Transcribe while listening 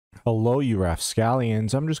Hello, you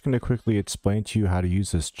Raftscallions. I'm just going to quickly explain to you how to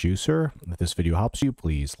use this juicer. If this video helps you,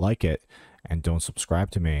 please like it and don't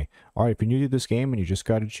subscribe to me. Alright, if you're new to this game and you just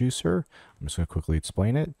got a juicer, I'm just going to quickly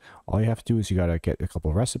explain it. All you have to do is you got to get a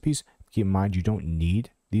couple of recipes. Keep in mind you don't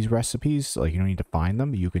need these recipes, like you don't need to find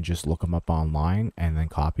them. You can just look them up online and then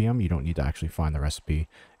copy them. You don't need to actually find the recipe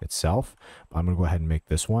itself. But I'm going to go ahead and make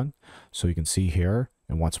this one. So you can see here,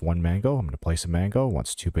 it wants 1 mango. I'm going to place a mango. It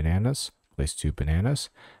wants 2 bananas. Place 2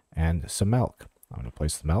 bananas. And some milk. I'm going to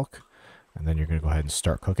place the milk, and then you're going to go ahead and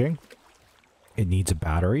start cooking. It needs a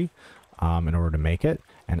battery in order to make it,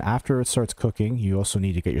 and after it starts cooking, you also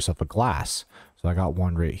need to get yourself a glass. So I got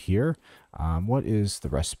one right here. What is the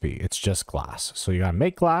recipe? It's just glass. So you got to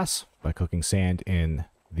make glass by cooking sand in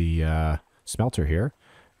the smelter here,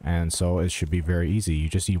 and so it should be very easy. You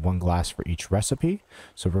just need 1 glass for each recipe.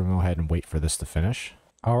 So we're going to go ahead and wait for this to finish.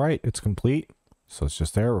 All right, it's complete. So it's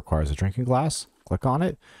just there. It requires a drinking glass. Click on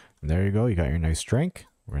it, and there you go. You got your nice drink.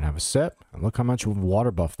 We're gonna have a sip, and look how much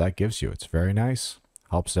water buff that gives you. It's very nice.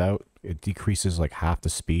 Helps out. It decreases like half the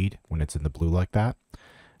speed when it's in the blue like that.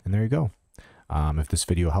 And there you go. If this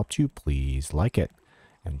video helped you, please like it,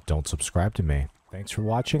 and don't subscribe to me. Thanks for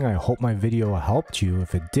watching. I hope my video helped you.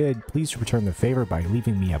 If it did, please return the favor by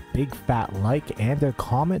leaving me a big fat like and a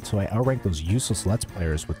comment so I outrank those useless Let's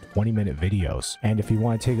Players with 20-minute videos. And if you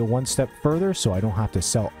want to take it one step further so I don't have to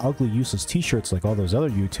sell ugly useless t-shirts like all those other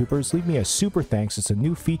YouTubers, leave me a super thanks. It's a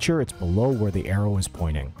new feature. It's below where the arrow is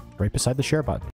pointing, right beside the share button.